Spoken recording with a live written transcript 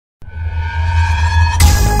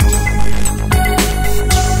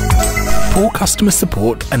Poor customer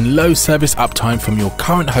support and low service uptime from your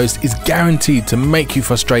current host is guaranteed to make you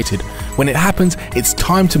frustrated. When it happens, it's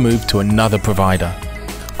time to move to another provider.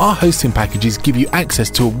 Our hosting packages give you access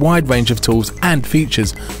to a wide range of tools and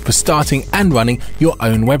features for starting and running your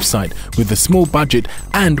own website with a small budget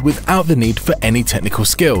and without the need for any technical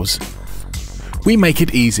skills. We make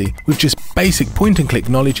it easy. With just basic point-and-click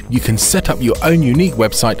knowledge, you can set up your own unique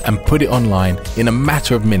website and put it online in a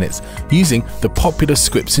matter of minutes using the popular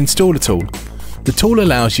Scripts installer tool. The tool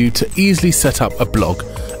allows you to easily set up a blog,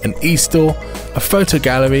 an e-store, a photo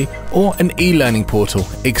gallery, or an e-learning portal,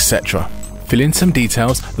 etc. Fill in some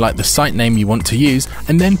details like the site name you want to use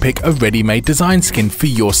and then pick a ready-made design skin for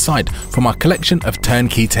your site from our collection of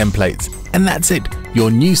turnkey templates. And that's it. Your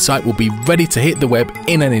new site will be ready to hit the web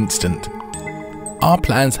in an instant. Our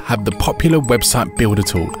plans have the popular website builder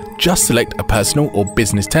tool. Just select a personal or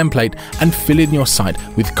business template and fill in your site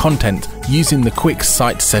with content using the quick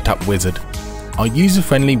site setup wizard. Our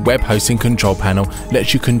user-friendly web hosting control panel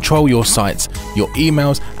lets you control your sites, your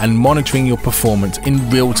emails, and monitoring your performance in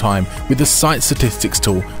real time with the site statistics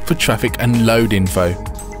tool for traffic and load info.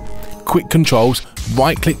 Quick controls,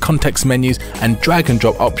 right-click context menus, and drag and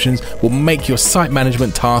drop options will make your site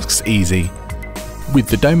management tasks easy. With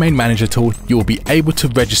the Domain Manager tool, you will be able to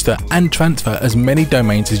register and transfer as many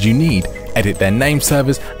domains as you need, edit their name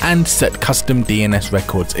servers, and set custom DNS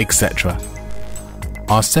records, etc.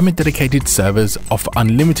 Our semi-dedicated servers offer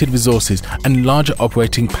unlimited resources and larger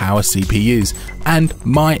operating power CPUs, and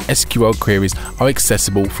MySQL queries are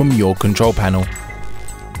accessible from your control panel.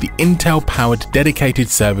 The Intel-powered dedicated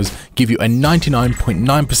servers give you a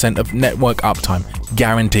 99.9% of network uptime,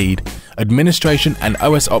 guaranteed. Administration and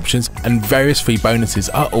OS options and various free bonuses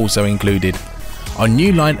are also included. Our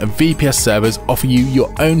new line of VPS servers offer you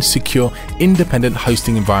your own secure, independent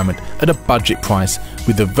hosting environment at a budget price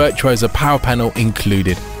with the Virtuoso Power Panel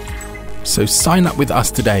included. So sign up with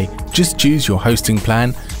us today. Just choose your hosting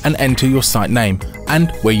plan and enter your site name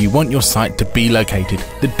and where you want your site to be located,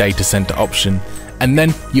 the data center option. And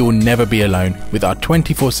then you will never be alone with our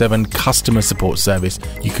 24/7 customer support service.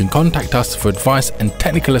 You can contact us for advice and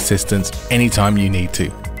technical assistance anytime you need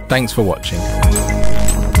to. Thanks for watching.